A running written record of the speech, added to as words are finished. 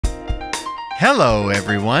Hello,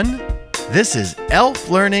 everyone. This is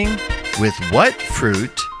Elf Learning with What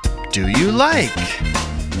Fruit Do You Like?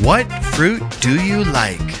 What fruit do you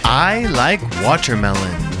like? I like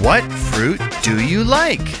watermelon. What fruit do you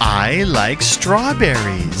like? I like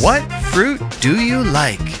strawberries. What fruit do you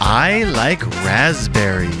like? I like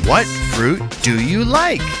raspberry. What fruit do you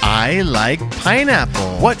like? I like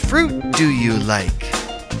pineapple. What fruit do you like?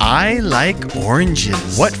 I like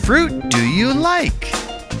oranges. What fruit do you like?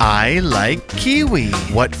 I like kiwi.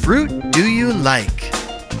 What fruit do you like?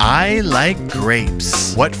 I like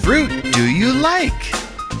grapes. What fruit do you like?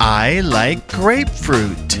 I like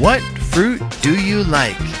grapefruit. What fruit do you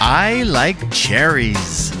like? I like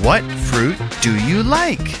cherries. What fruit do you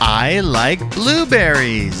like? I like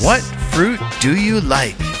blueberries. What fruit do you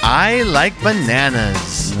like? I like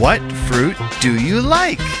bananas. What fruit do you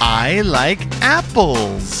like? I like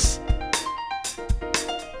apples.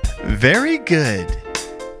 Very good.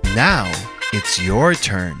 Now it's your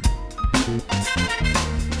turn.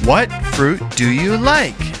 What fruit do you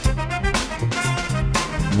like?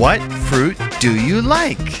 What fruit do you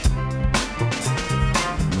like?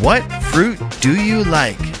 What fruit do you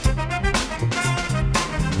like?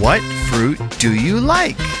 What fruit do you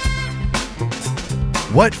like?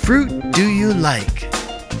 What fruit do you like?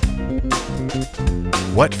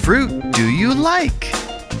 What fruit do you like?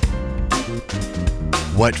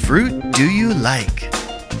 What fruit do you like?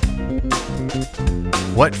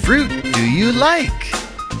 What fruit do you like?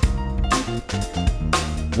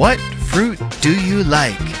 What fruit do you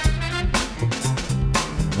like?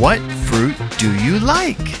 What fruit do you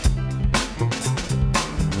like?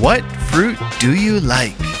 What fruit do you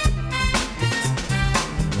like?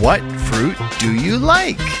 What fruit do you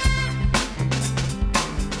like?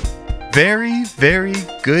 Very, very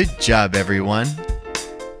good job, everyone.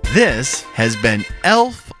 This has been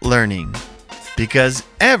Elf Learning, because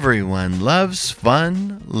everyone loves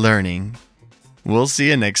fun learning. We'll see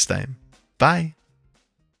you next time. Bye.